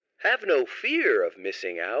Have no fear of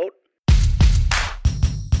missing out.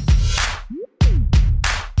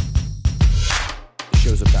 The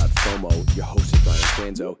show's about FOMO. Your host is Brian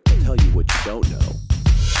Fanzo. He'll tell you what you don't know.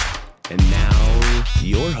 And now,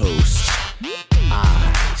 your host,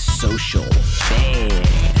 Social Fans.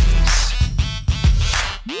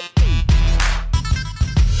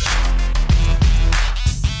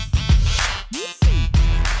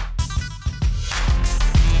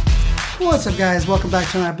 What's up, guys? Welcome back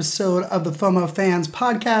to an episode of the FOMO Fans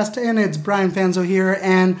podcast, and it's Brian Fanzo here.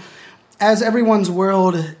 And as everyone's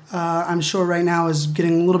world, I'm sure right now is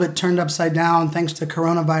getting a little bit turned upside down thanks to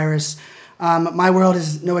coronavirus, my world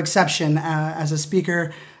is no exception. As a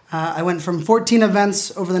speaker, I went from 14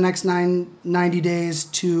 events over the next 90 days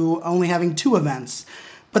to only having 2 events.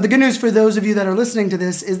 But the good news for those of you that are listening to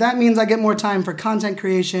this is that means I get more time for content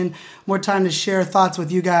creation, more time to share thoughts with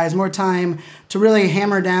you guys, more time to really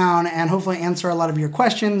hammer down and hopefully answer a lot of your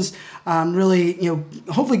questions,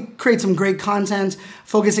 hopefully create some great content,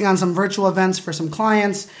 focusing on some virtual events for some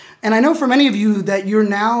clients. And I know for many of you that you're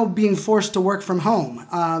now being forced to work from home,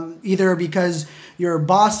 either because your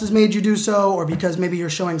boss has made you do so, or because maybe you're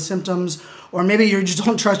showing symptoms, or maybe you just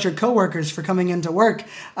don't trust your coworkers for coming into work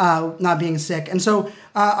not being sick. And so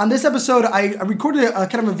on this episode, I recorded a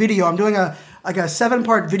kind of a video. I'm doing a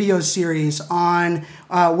 7-part video series on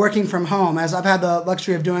working from home, as I've had the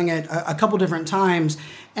luxury of doing it a couple different times.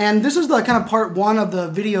 And this is the kind of part 1 of the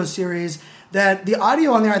video series that the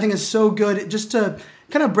audio on there I think is so good just to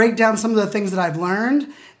kind of break down some of the things that I've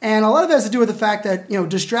learned. And a lot of it has to do with the fact that,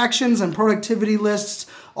 distractions and productivity lists,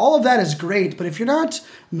 all of that is great. But if you're not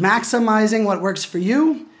maximizing what works for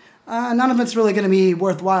you, none of it's really going to be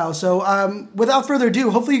worthwhile. So without further ado,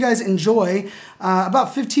 hopefully you guys enjoy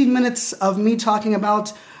about 15 minutes of me talking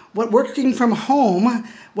about what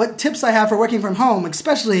tips I have for working from home,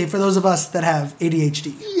 especially for those of us that have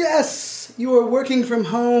ADHD. Yes, you are working from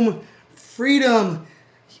home, freedom,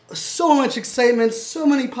 so much excitement, so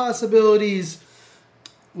many possibilities,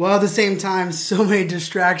 while at the same time, so many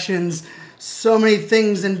distractions, so many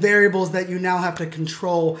things and variables that you now have to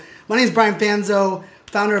control. My name is Brian Fanzo,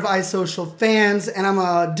 founder of iSocial Fans, and I'm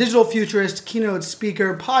a digital futurist, keynote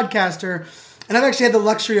speaker, podcaster, and I've actually had the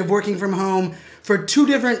luxury of working from home for 2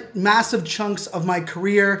 different massive chunks of my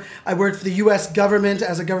career. I worked for the U.S. government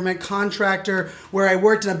as a government contractor, where I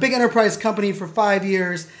worked in a big enterprise company for 5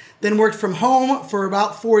 years, then worked from home for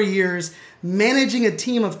about 4 years, managing a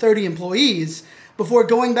team of 30 employees, before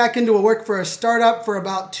going back into work for a startup for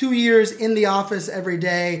about 2 years in the office every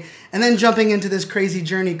day, and then jumping into this crazy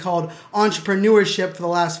journey called entrepreneurship for the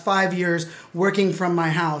last 5 years, working from my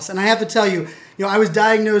house. And I have to tell you, I was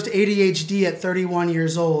diagnosed ADHD at 31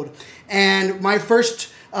 years old, and my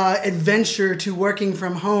first adventure to working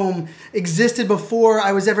from home existed before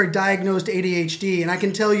I was ever diagnosed ADHD. And I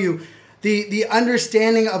can tell you, the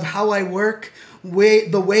understanding of how I work,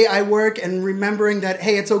 the way I work, and remembering that,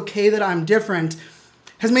 hey, it's okay that I'm different,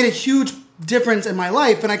 has made a huge difference in my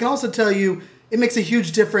life. And I can also tell you, it makes a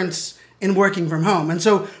huge difference in working from home. And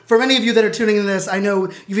so for many of you that are tuning into this, I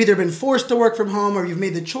know you've either been forced to work from home or you've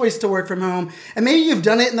made the choice to work from home. And maybe you've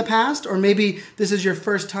done it in the past, or maybe this is your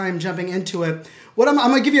first time jumping into it. I'm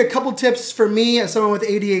going to give you a couple tips for me as someone with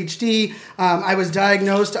ADHD. I was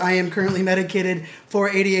diagnosed. I am currently medicated for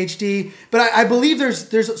ADHD. But I believe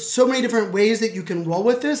there's so many different ways that you can roll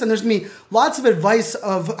with this. And there's going to be lots of advice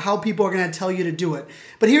of how people are going to tell you to do it.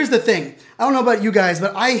 But here's the thing. I don't know about you guys,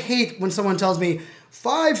 but I hate when someone tells me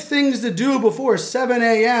 5 things to do before 7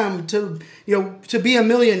 a.m. to be a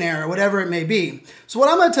millionaire, or whatever it may be. So what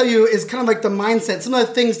I'm going to tell you is kind of like the mindset, some of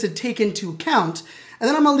the things to take into account. And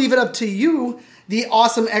then I'm going to leave it up to you, the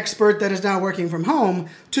awesome expert that is now working from home,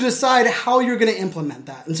 to decide how you're going to implement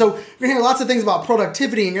that. And so you're going to hear lots of things about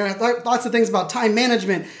productivity, and you're going to hear lots of things about time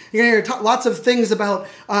management. You're going to hear lots of things about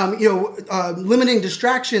limiting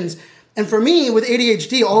distractions. And for me, with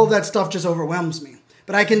ADHD, all of that stuff just overwhelms me.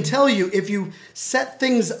 But I can tell you, if you set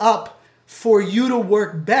things up for you to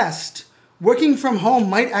work best, working from home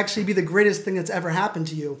might actually be the greatest thing that's ever happened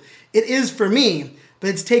to you. It is for me, but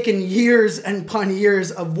it's taken years and upon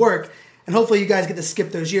years of work. And hopefully you guys get to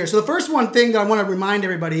skip those years. So the first one thing that I want to remind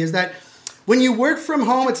everybody is that when you work from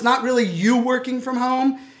home, it's not really you working from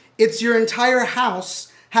home. It's your entire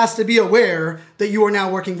house has to be aware that you are now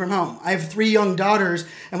working from home. I have 3 young daughters,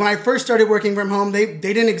 and when I first started working from home, they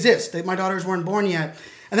didn't exist. My daughters weren't born yet.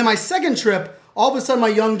 And then my second trip, all of a sudden my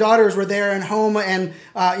young daughters were there and home, and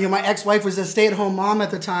my ex-wife was a stay-at-home mom at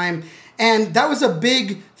the time. And that was a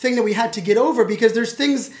big thing that we had to get over, because there's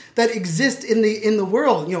things that exist in the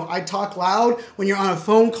world. I talk loud when you're on a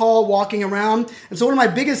phone call, walking around. And so one of my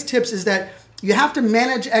biggest tips is that You have to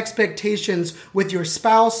manage expectations with your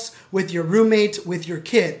spouse, with your roommate, with your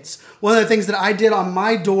kids. One of the things that I did on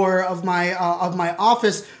my door of my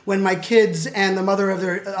office when my kids and the mother of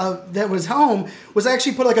their that was home was I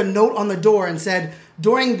actually put like a note on the door and said,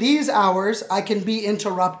 during these hours, I can be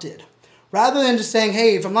interrupted. Rather than just saying,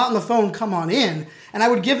 hey, if I'm not on the phone, come on in. And I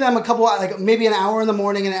would give them a couple, like maybe an hour in the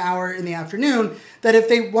morning and an hour in the afternoon, that if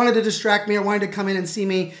they wanted to distract me or wanted to come in and see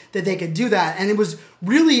me, that they could do that. And it was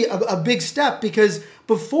really a big step, because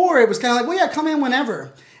before it was kind of like, well, yeah, come in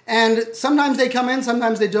whenever. And sometimes they come in,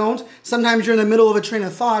 sometimes they don't. Sometimes you're in the middle of a train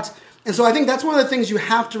of thought. And so I think that's one of the things you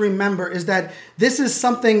have to remember, is that this is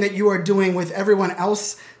something that you are doing with everyone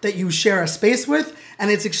else that you share a space with. And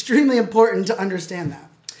it's extremely important to understand that.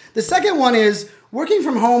 The second one is working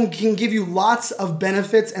from home can give you lots of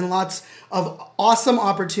benefits and lots of awesome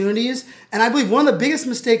opportunities. And I believe one of the biggest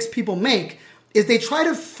mistakes people make is they try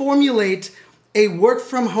to formulate a work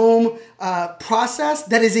from home process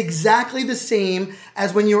that is exactly the same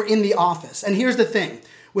as when you're in the office. And here's the thing,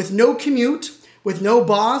 with no commute, with no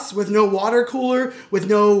boss, with no water cooler, with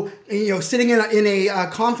no, sitting in a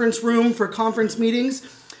conference room for conference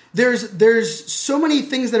meetings, there's so many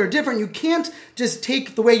things that are different. You can't just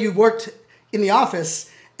take the way you worked in the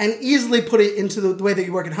office and easily put it into the way that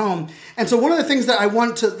you work at home. And so one of the things that I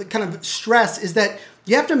want to kind of stress is that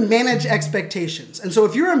you have to manage expectations. And so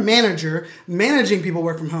if you're a manager managing people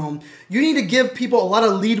work from home, you need to give people a lot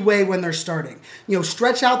of leadway when they're starting.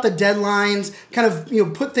 Stretch out the deadlines, kind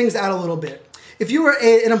of, put things out a little bit. If you are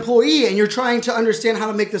an employee and you're trying to understand how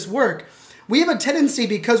to make this work, we have a tendency,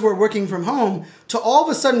 because we're working from home, to all of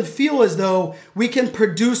a sudden feel as though we can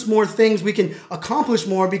produce more things, we can accomplish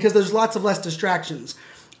more because there's lots of less distractions.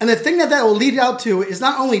 And the thing that will lead out to is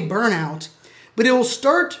not only burnout, but it will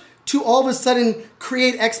start to all of a sudden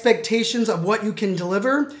create expectations of what you can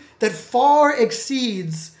deliver that far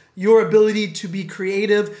exceeds your ability to be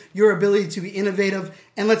creative, your ability to be innovative,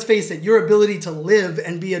 and let's face it, your ability to live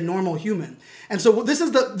and be a normal human. And so this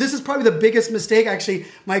is probably the biggest mistake. Actually,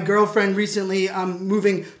 my girlfriend recently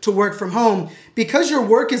moving to work from home, because your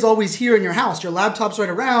work is always here in your house. Your laptop's right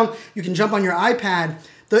around. You can jump on your iPad.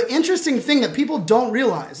 The interesting thing that people don't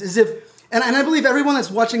realize is and I believe everyone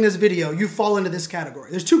that's watching this video, you fall into this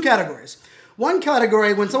category. There's two categories. One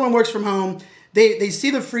category, when someone works from home, they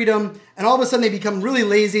see the freedom, and all of a sudden they become really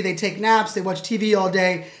lazy. They take naps, they watch TV all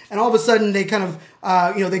day, and all of a sudden they kind of,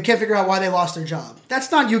 they can't figure out why they lost their job. That's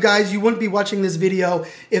not you guys. You wouldn't be watching this video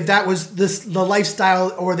if that was the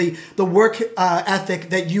lifestyle or the work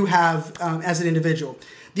ethic that you have as an individual.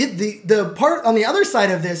 The part on the other side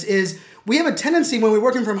of this is we have a tendency when we're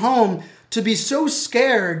working from home to be so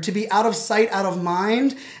scared to be out of sight, out of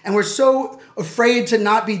mind, and we're so afraid to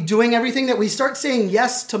not be doing everything that we start saying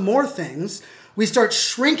yes to more things. We start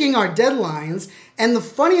shrinking our deadlines, and the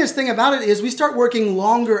funniest thing about it is we start working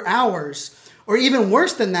longer hours, or even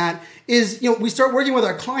worse than that is, we start working with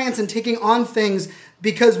our clients and taking on things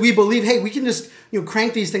because we believe, hey, we can just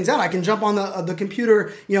crank these things out. I can jump on the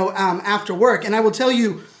computer after work. And I will tell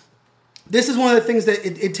you, this is one of the things that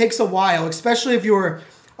it takes a while, especially if you're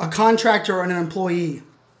a contractor or an employee.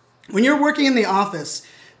 When you're working in the office,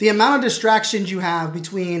 the amount of distractions you have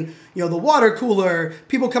between, the water cooler,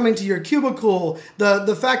 people coming to your cubicle,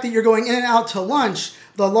 the fact that you're going in and out to lunch,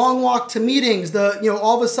 the long walk to meetings,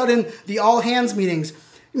 all of a sudden the all hands meetings.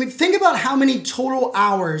 I mean, think about how many total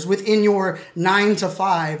hours within your 9 to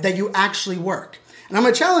 5 that you actually work. And I'm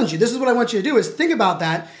going to challenge you. This is what I want you to do, is think about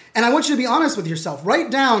that. And I want you to be honest with yourself. Write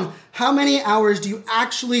down how many hours do you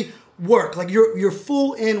actually work, like you're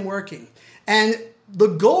full in working. And the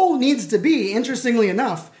goal needs to be, interestingly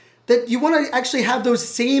enough, that you want to actually have those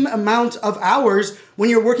same amount of hours when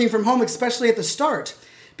you're working from home, especially at the start.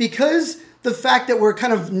 Because the fact that we're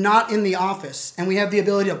kind of not in the office and we have the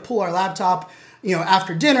ability to pull our laptop,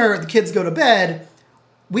 after dinner, the kids go to bed,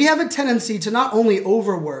 we have a tendency to not only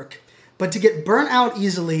overwork, but to get burnt out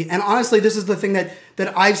easily. And honestly, this is the thing that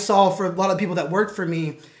I saw for a lot of people that worked for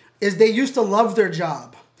me, is they used to love their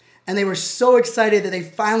job. And they were so excited that they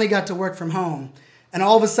finally got to work from home. And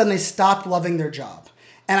all of a sudden they stopped loving their job.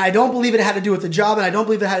 And I don't believe it had to do with the job, and I don't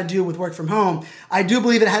believe it had to do with work from home. I do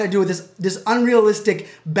believe it had to do with this unrealistic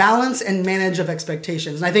balance and manage of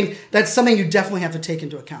expectations. And I think that's something you definitely have to take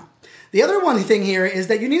into account. The other one thing here is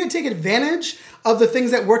that you need to take advantage of the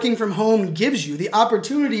things that working from home gives you, the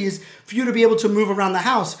opportunities for you to be able to move around the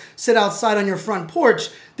house, sit outside on your front porch,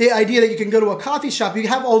 the idea that you can go to a coffee shop, you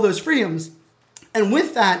have all those freedoms. And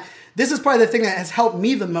with that, this is probably the thing that has helped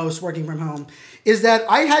me the most working from home, is that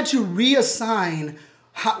I had to reassign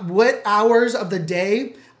what hours of the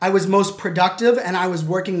day I was most productive and I was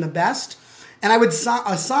working the best. And I would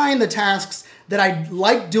assign the tasks that I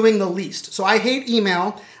like doing the least. So I hate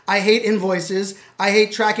email. I hate invoices. I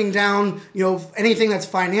hate tracking down, anything that's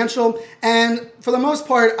financial. And for the most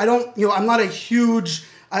part, I don't, I'm not a huge,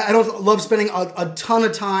 I don't love spending a ton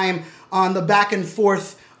of time on the back and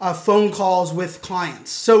forth phone calls with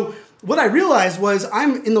clients. So what I realized was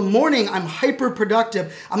in the morning, I'm hyper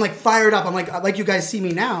productive. I'm like fired up. I'm like you guys see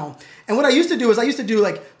me now. And what I used to do is I used to do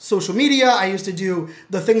like social media. I used to do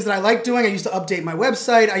the things that I like doing. I used to update my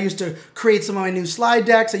website. I used to create some of my new slide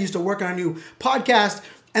decks. I used to work on a new podcast.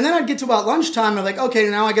 And then I'd get to about lunchtime. I'm like, okay,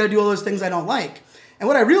 now I got to do all those things I don't like. And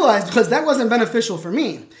what I realized was that wasn't beneficial for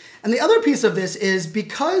me. And the other piece of this is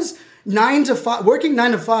because working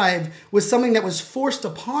 9 to 5 was something that was forced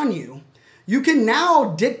upon you, you can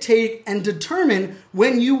now dictate and determine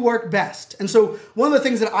when you work best. And so one of the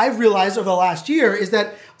things that I've realized over the last year is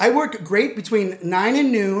that I work great between 9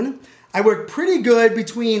 and noon. I work pretty good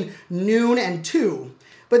between noon and 2.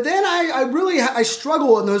 But then I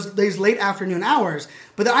struggle in these late afternoon hours.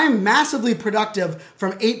 But I am massively productive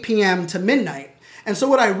from 8 p.m. to midnight. And so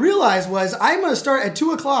what I realized was I'm going to start at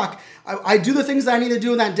 2 o'clock. I do the things that I need to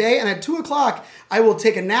do in that day. And at 2 o'clock, I will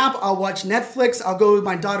take a nap. I'll watch Netflix. I'll go to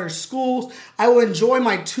my daughter's school. I will enjoy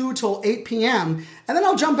my 2 till 8 p.m. And then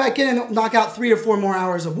I'll jump back in and knock out 3 or 4 more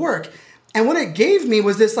hours of work. And what it gave me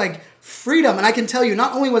was this like freedom. And I can tell you,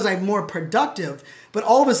 not only was I more productive, but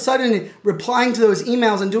all of a sudden replying to those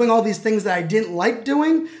emails and doing all these things that I didn't like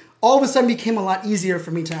doing, all of a sudden became a lot easier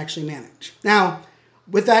for me to actually manage. Now,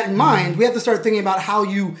 with that in mind, we have to start thinking about how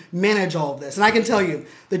you manage all of this. And I can tell you,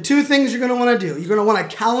 the 2 things you're going to want to do, you're going to want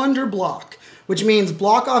a calendar block, which means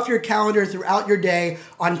block off your calendar throughout your day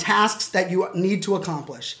on tasks that you need to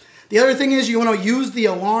accomplish. The other thing is you want to use the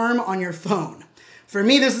alarm on your phone. For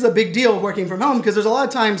me, this is a big deal working from home because there's a lot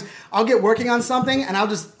of times I'll get working on something and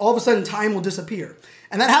all of a sudden time will disappear.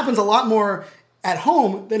 And that happens a lot more at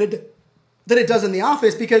home than it does in the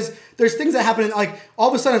office because there's things that happen like all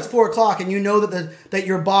of a sudden it's 4 o'clock and you know that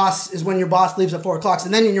your boss is when your boss leaves at 4 o'clock.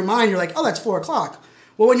 And then in your mind, you're like, oh, that's 4 o'clock.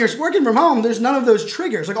 Well, when you're working from home, there's none of those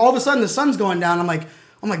triggers. Like all of a sudden the sun's going down. I'm like,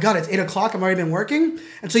 oh my God, it's 8 o'clock. I've already been working.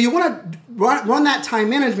 And so you want to run that time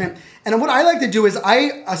management. And what I like to do is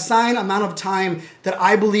I assign amount of time that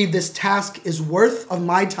I believe this task is worth of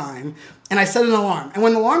my time. And I set an alarm. And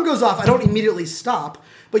when the alarm goes off, I don't immediately stop.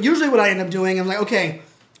 But usually what I end up doing, I'm like, okay,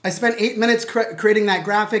 I spent 8 minutes creating that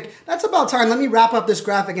graphic. That's about time. Let me wrap up this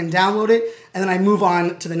graphic and download it. And then I move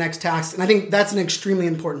on to the next task. And I think that's an extremely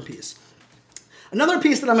important piece. Another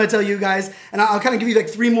piece that I'm going to tell you guys, and I'll kind of give you like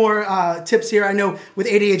 3 more tips here. I know with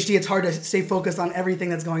ADHD, it's hard to stay focused on everything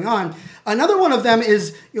that's going on. Another one of them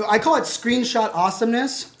is, I call it screenshot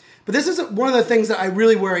awesomeness. But this is one of the things that I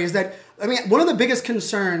really worry is that, one of the biggest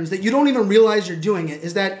concerns that you don't even realize you're doing it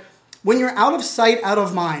is that when you're out of sight, out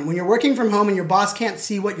of mind, when you're working from home and your boss can't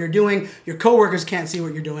see what you're doing, your coworkers can't see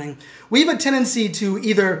what you're doing, we have a tendency to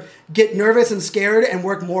either get nervous and scared and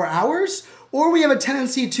work more hours, or we have a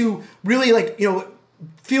tendency to really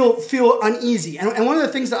feel uneasy. And one of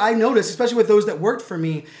the things that I noticed, especially with those that worked for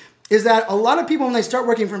me, is that a lot of people, when they start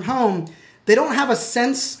working from home, they don't have a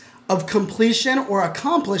sense of completion or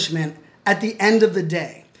accomplishment at the end of the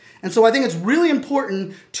day. And so I think it's really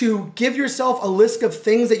important to give yourself a list of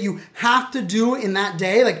things that you have to do in that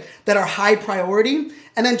day, like that are high priority,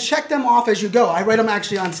 and then check them off as you go. I write them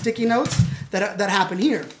actually on sticky notes that happen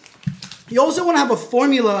here. You also want to have a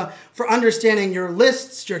formula for understanding your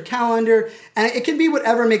lists, your calendar, and it can be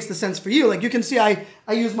whatever makes the sense for you. Like you can see, I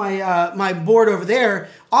use my board over there.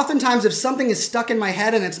 Oftentimes, if something is stuck in my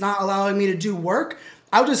head and it's not allowing me to do work,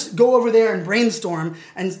 I'll just go over there and brainstorm,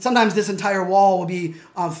 and sometimes this entire wall will be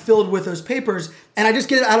filled with those papers, and I just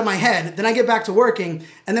get it out of my head. Then I get back to working,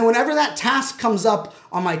 and then whenever that task comes up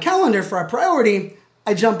on my calendar for a priority,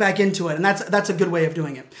 I jump back into it, and that's a good way of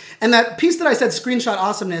doing it. And that piece that I said, screenshot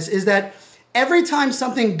awesomeness, is that every time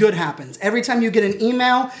something good happens, every time you get an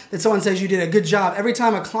email that someone says you did a good job, every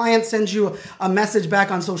time a client sends you a message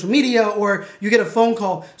back on social media or you get a phone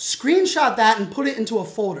call, screenshot that and put it into a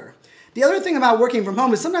folder. The other thing about working from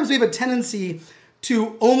home is sometimes we have a tendency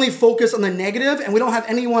to only focus on the negative and we don't have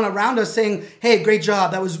anyone around us saying, hey, great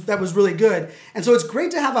job, that was really good. And so it's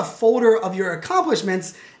great to have a folder of your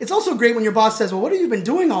accomplishments. It's also great when your boss says, well, what have you been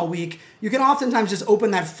doing all week? You can oftentimes just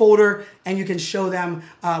open that folder and you can show them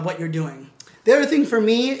what you're doing. The other thing for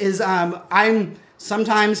me is I'm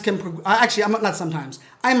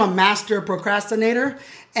a master procrastinator.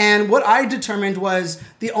 And what I determined was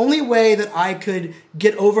the only way that I could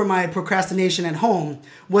get over my procrastination at home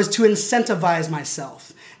was to incentivize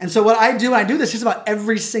myself. And so what I do, and I do this just about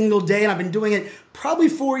every single day, and I've been doing it probably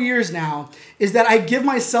 4 years now, is that I give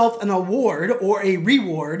myself an award or a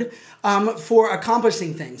reward for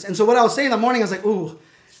accomplishing things. And so what I was saying in the morning, I was like, ooh,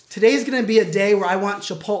 today's going to be a day where I want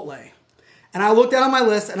Chipotle. And I looked down on my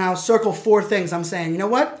list and I'll circle 4 things. I'm saying, you know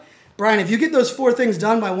what, Brian, if you get those 4 things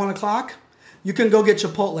done by 1 o'clock, you can go get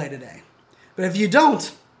Chipotle today. But if you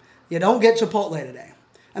don't get Chipotle today.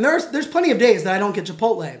 And there's plenty of days that I don't get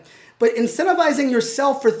Chipotle. But incentivizing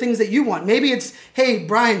yourself for things that you want. Maybe it's, hey,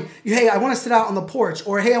 Brian, hey, I want to sit out on the porch.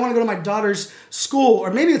 Or, hey, I want to go to my daughter's school. Or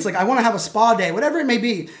maybe it's like, I want to have a spa day. Whatever it may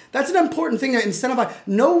be. That's an important thing to incentivize.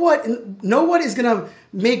 Know what is going to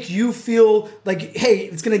make you feel like, hey,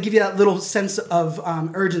 it's going to give you that little sense of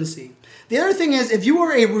urgency. The other thing is, if you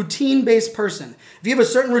are a routine-based person, if you have a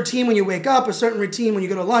certain routine when you wake up, a certain routine when you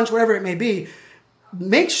go to lunch, whatever it may be,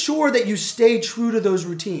 make sure that you stay true to those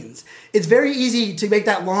routines. It's very easy to make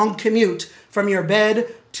that long commute from your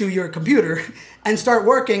bed to your computer and start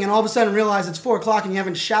working and all of a sudden realize it's 4 o'clock and you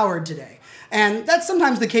haven't showered today. And that's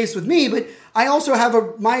sometimes the case with me, but I also have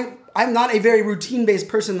I'm not a very routine-based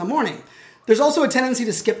person in the morning. There's also a tendency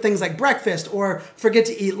to skip things like breakfast or forget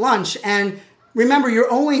to eat lunch. And remember, you're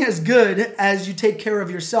only as good as you take care of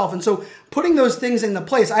yourself. And so putting those things into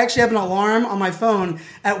place, I actually have an alarm on my phone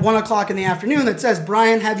at 1 o'clock in the afternoon that says,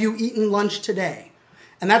 Brian, have you eaten lunch today?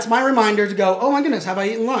 And that's my reminder to go, oh my goodness, have I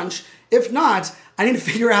eaten lunch? If not, I need to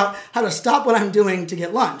figure out how to stop what I'm doing to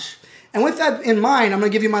get lunch. And with that in mind, I'm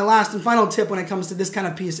going to give you my last and final tip when it comes to this kind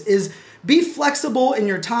of piece is be flexible in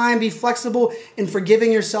your time, be flexible in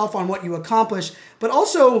forgiving yourself on what you accomplish, but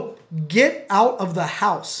also get out of the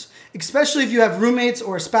house. Especially if you have roommates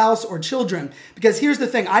or a spouse or children. Because here's the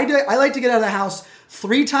thing, I like to get out of the house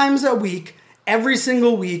 3 times a week, every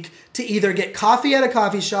single week, to either get coffee at a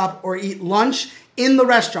coffee shop or eat lunch in the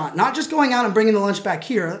restaurant. Not just going out and bringing the lunch back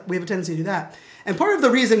here. We have a tendency to do that. And part of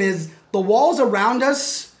the reason is the walls around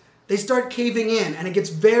us, they start caving in and it gets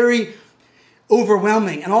very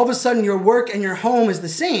overwhelming. And all of a sudden your work and your home is the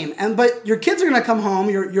same. But your kids are going to come home,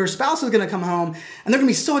 your spouse is going to come home, and they're going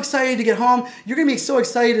to be so excited to get home. You're going to be so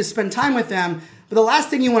excited to spend time with them. But the last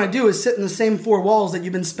thing you want to do is sit in the same 4 walls that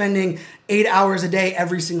you've been spending 8 hours a day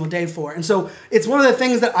every single day for. And so it's one of the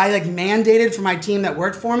things that I mandated for my team that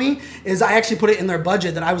worked for me is I actually put it in their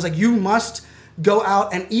budget that I was like, you must go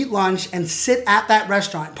out and eat lunch and sit at that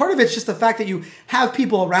restaurant. Part of it's just the fact that you have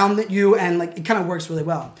people around you and it kind of works really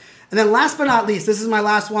well. And then last but not least, this is my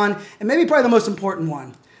last one, and maybe probably the most important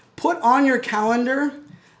one. Put on your calendar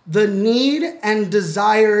the need and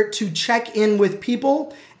desire to check in with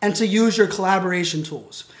people and to use your collaboration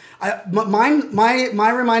tools.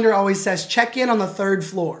 My reminder always says check in on the 3rd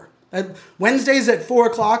floor. Wednesdays at 4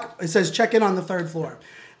 o'clock, it says check in on the 3rd floor.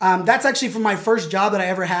 That's actually from my first job that I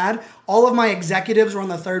ever had. All of my executives were on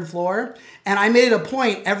the 3rd floor. And I made it a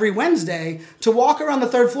point every Wednesday to walk around the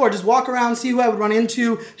 3rd floor, just walk around, see who I would run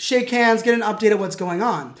into, shake hands, get an update of what's going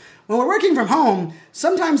on. When we're working from home,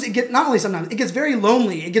 sometimes it gets very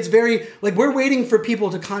lonely. It gets very, we're waiting for people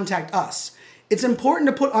to contact us. It's important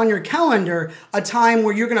to put on your calendar a time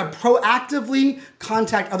where you're going to proactively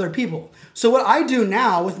contact other people. So what I do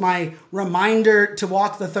now with my reminder to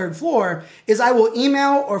walk the 3rd floor is I will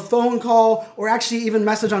email or phone call or actually even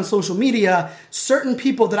message on social media certain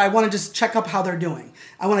people that I want to just check up how they're doing.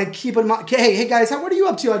 I want to keep in mind, hey guys, what are you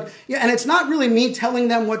up to? And it's not really me telling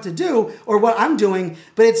them what to do or what I'm doing,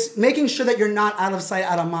 but it's making sure that you're not out of sight,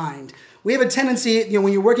 out of mind. We have a tendency,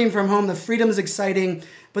 when you're working from home, the freedom is exciting,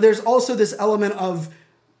 but there's also this element of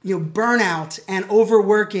burnout and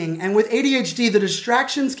overworking. And with ADHD, the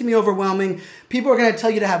distractions can be overwhelming. People are going to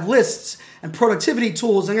tell you to have lists and productivity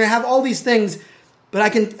tools. They're going to have all these things, but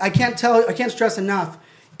I can't stress enough.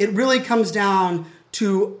 It really comes down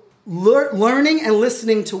to learning and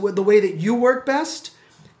listening to the way that you work best,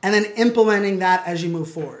 and then implementing that as you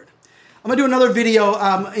move forward. I'm going to do another video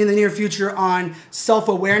in the near future on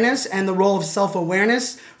self-awareness and the role of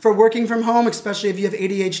self-awareness for working from home, especially if you have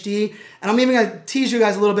ADHD. And I'm even going to tease you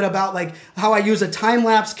guys a little bit about how I use a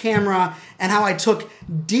time-lapse camera and how I took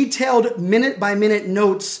detailed minute-by-minute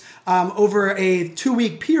notes over a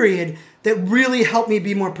 2-week period that really helped me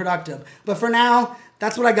be more productive. But for now,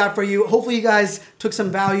 that's what I got for you. Hopefully you guys took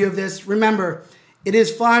some value of this. Remember, it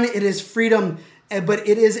is fun, it is freedom, but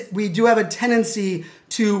we do have a tendency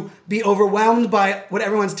to be overwhelmed by what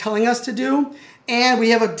everyone's telling us to do, and we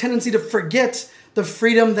have a tendency to forget the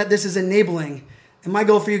freedom that this is enabling. And my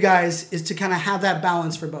goal for you guys is to kind of have that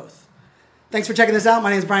balance for both. Thanks for checking this out. My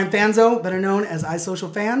name is Brian Fanzo, better known as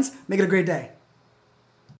iSocialFans. Make it a great day.